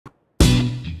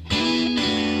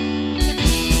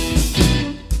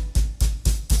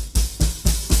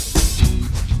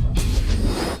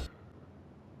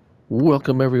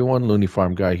Welcome everyone, Looney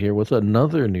Farm Guy here with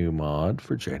another new mod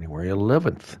for January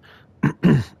 11th.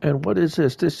 And what is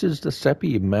this? This is the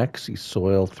Seppi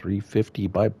Maxisoil 350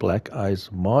 by BlackEyes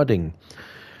Modding.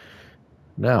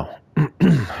 Now,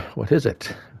 what is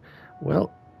it?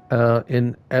 Well,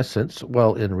 in essence,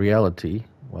 in reality,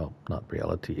 not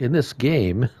reality, in this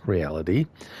game, reality,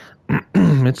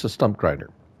 it's a stump grinder.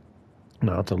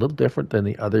 Now, it's a little different than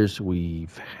the others we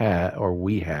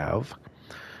have.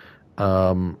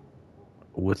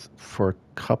 For a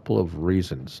couple of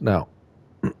reasons. Now,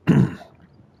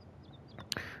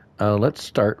 let's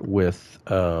start with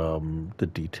the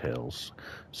details.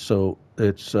 So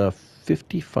it's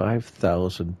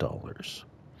 $55,000.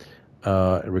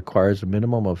 It requires a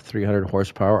minimum of 300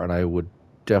 horsepower, and I would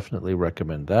definitely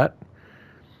recommend that.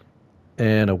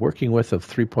 And a working width of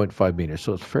 3.5 meters,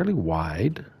 so it's fairly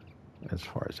wide as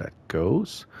far as that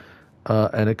goes.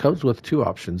 And it comes with two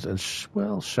options. And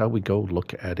shall we go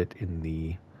look at it in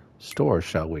the store,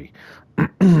 shall we?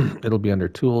 It'll be under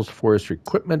Tools, Forestry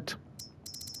Equipment,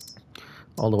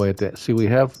 all the way at that. See, we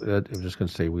have, I'm just going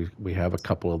to say, we have a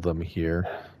couple of them here,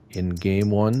 in-game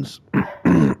ones.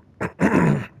 But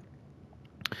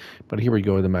here we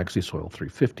go, the Maxisoil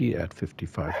 350 at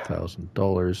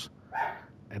 $55,000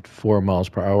 at 4 miles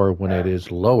per hour when it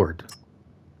is lowered.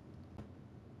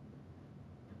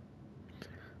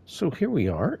 So here we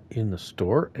are in the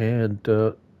store, and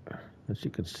as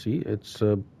you can see, it's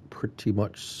pretty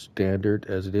much standard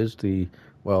as it is. The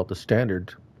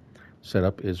standard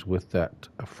setup is with that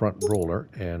front roller,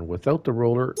 and without the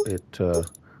roller, it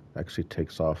actually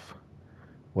takes off.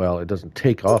 Well, it doesn't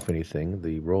take off anything.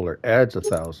 The roller adds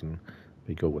 1,000. If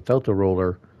you go without the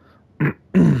roller,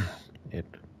 it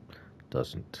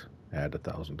doesn't add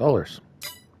 $1,000.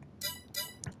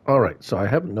 All right, so I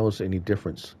haven't noticed any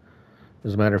difference.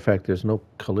 As a matter of fact, there's no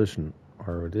collision,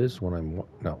 or it is when I'm,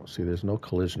 no, see, there's no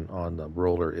collision on the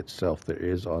roller itself. There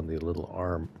is on the little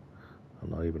arm. I'm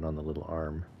not even on the little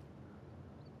arm.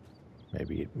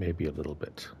 Maybe a little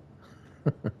bit.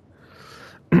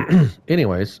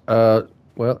 Anyways,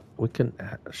 we can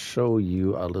show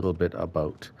you a little bit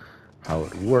about how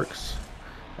it works.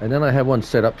 And then I have one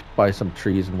set up by some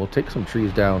trees, and we'll take some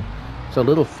trees down. It's a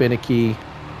little finicky,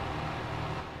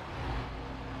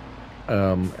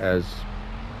 as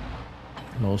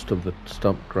most of the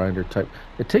stump grinder type.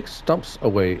 It takes stumps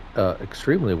away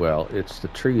extremely well. It's the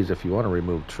trees, if you want to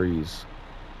remove trees.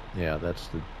 Yeah, that's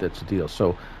the deal.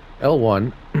 So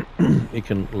L1, you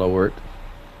can lower it,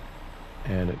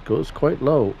 and it goes quite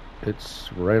low.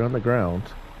 It's right on the ground,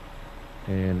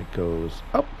 and it goes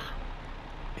up,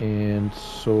 and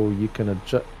so you can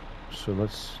adjust. So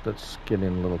let's get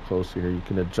in a little closer here. You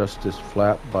can adjust this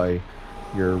flap by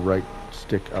your right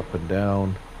stick up and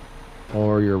down,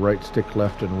 or your right stick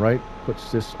left and right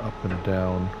puts this up and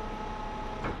down.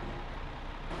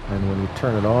 And when you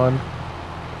turn it on,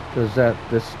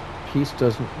 this piece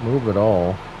doesn't move at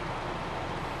all.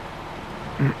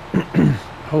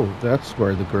 Oh, that's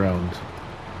where the ground.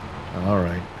 All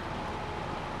right.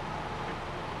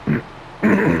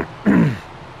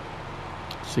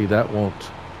 See, that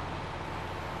won't.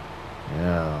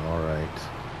 Yeah, all right.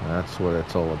 That's what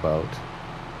it's all about.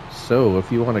 So if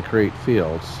you want to create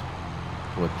fields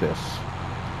with this,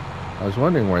 I was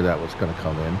wondering where that was going to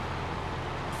come in.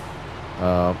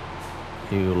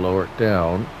 You lower it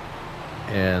down,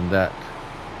 and that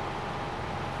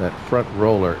front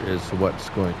roller is what's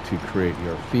going to create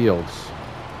your fields.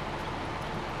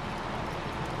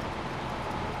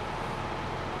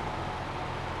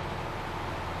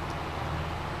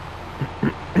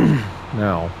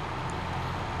 Now,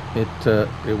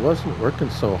 it wasn't working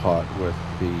so hot with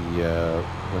the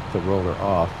roller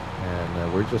off,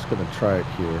 and we're just going to try it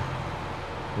here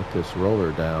with this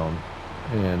roller down,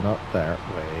 and not that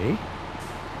way.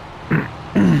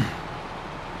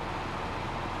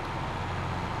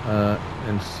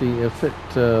 And see if it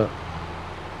does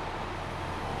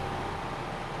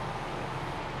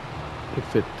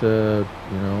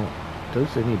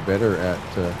any better at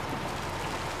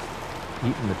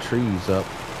eating the trees up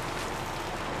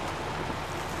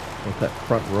with that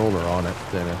front roller on it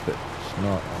than if it's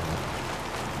not on it.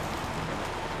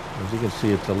 As you can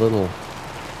see, it's a little,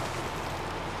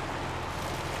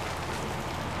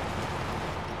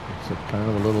 kind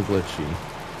of a little glitchy.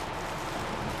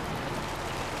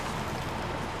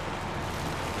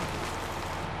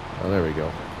 Oh, there we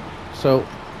go. So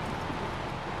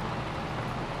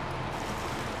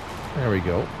there we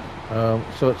go.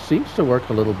 So it seems to work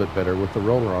a little bit better with the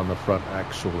roller on the front,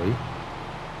 actually.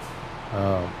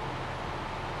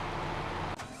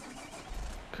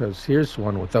 Because here's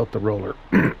one without the roller.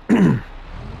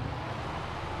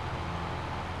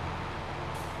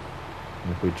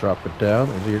 we drop it down,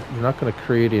 and you're not going to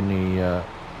create any,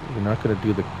 you're not going to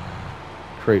do the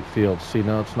create field. See,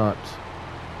 now it's not,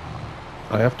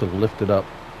 I have to lift it up.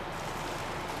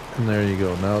 And there you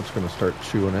go. Now it's going to start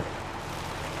chewing it.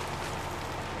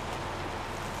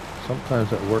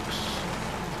 Sometimes it works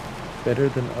better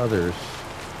than others.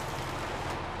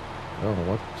 Oh,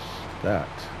 what's that?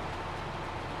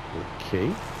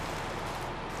 Okay.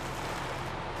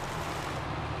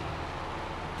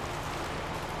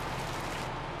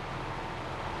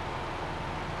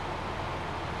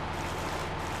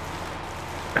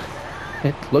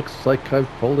 It looks like I've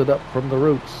pulled it up from the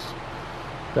roots.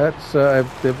 That's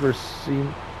I've never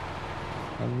seen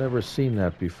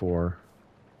that before.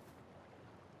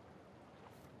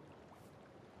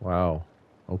 Wow.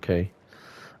 Okay.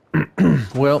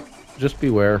 Well, just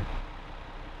beware.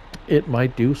 It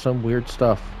might do some weird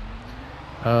stuff.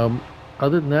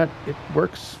 Other than that, it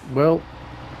works well,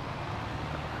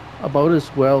 about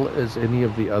as well as any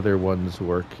of the other ones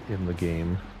work in the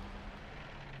game.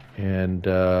 And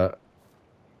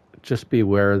just be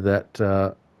aware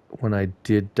that when I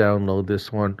did download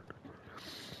this one,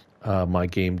 my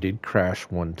game did crash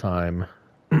one time.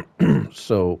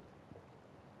 So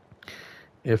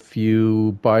if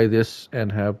you buy this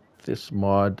and have this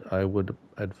mod, I would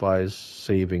advise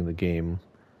saving the game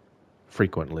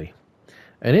frequently.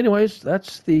 And anyways,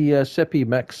 that's the Seppi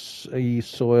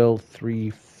Maxisoil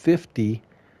 350.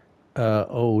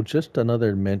 Just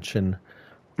another mention.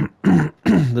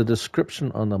 The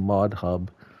description on the mod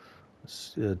hub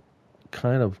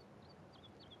kind of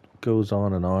goes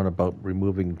on and on about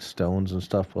removing stones and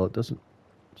stuff. Well, it doesn't,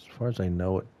 as far as I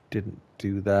know, it didn't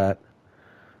do that.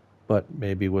 But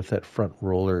maybe with that front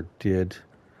roller it did.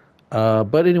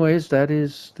 But anyways, that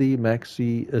is the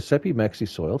Seppi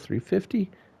Maxisoil 350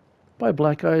 by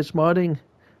BlackEyes Modding.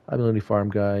 I'm a Looney Farm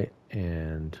guy,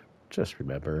 and just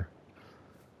remember,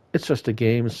 it's just a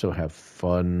game, so have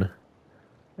fun.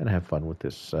 And have fun with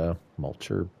this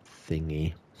mulcher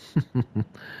thingy.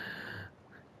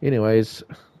 Anyways,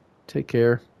 take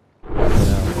care. Bye for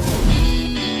now.